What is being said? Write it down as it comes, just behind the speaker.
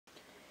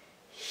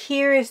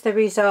here is the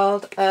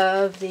result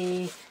of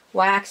the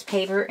wax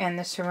paper and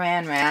the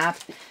saran wrap.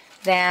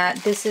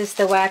 This is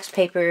the wax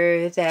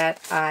paper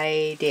that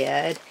I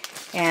did,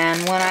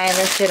 and when I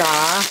lift it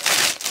off,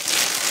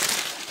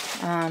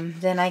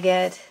 then I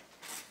get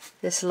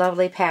this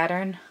lovely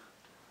pattern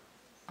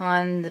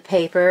on the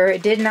paper.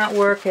 It did not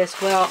work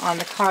as well on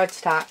the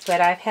cardstock,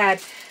 but I've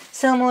had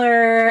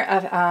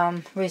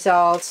similar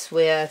results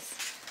with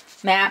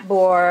mat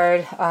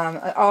board.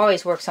 It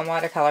always works on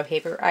watercolor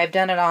paper. I've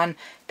done it on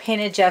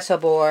painted gesso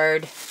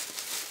board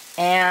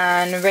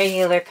and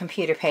regular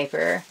computer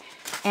paper.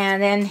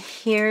 And then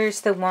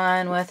here's the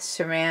one with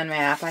saran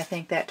wrap. I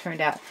think that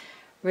turned out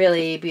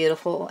really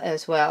beautiful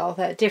as well.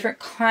 That different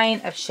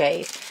kind of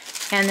shape.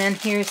 And then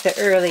here's the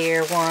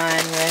earlier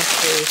one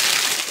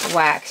with the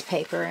wax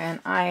paper. And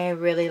I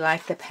really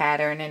like the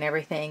pattern and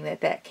everything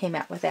that came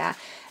out with that.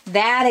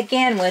 That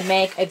again would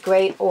make a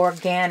great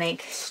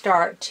organic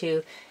start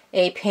to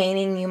a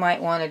painting you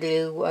might want to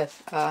do with,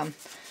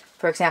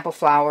 for example,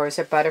 flowers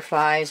or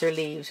butterflies or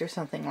leaves or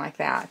something like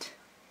that.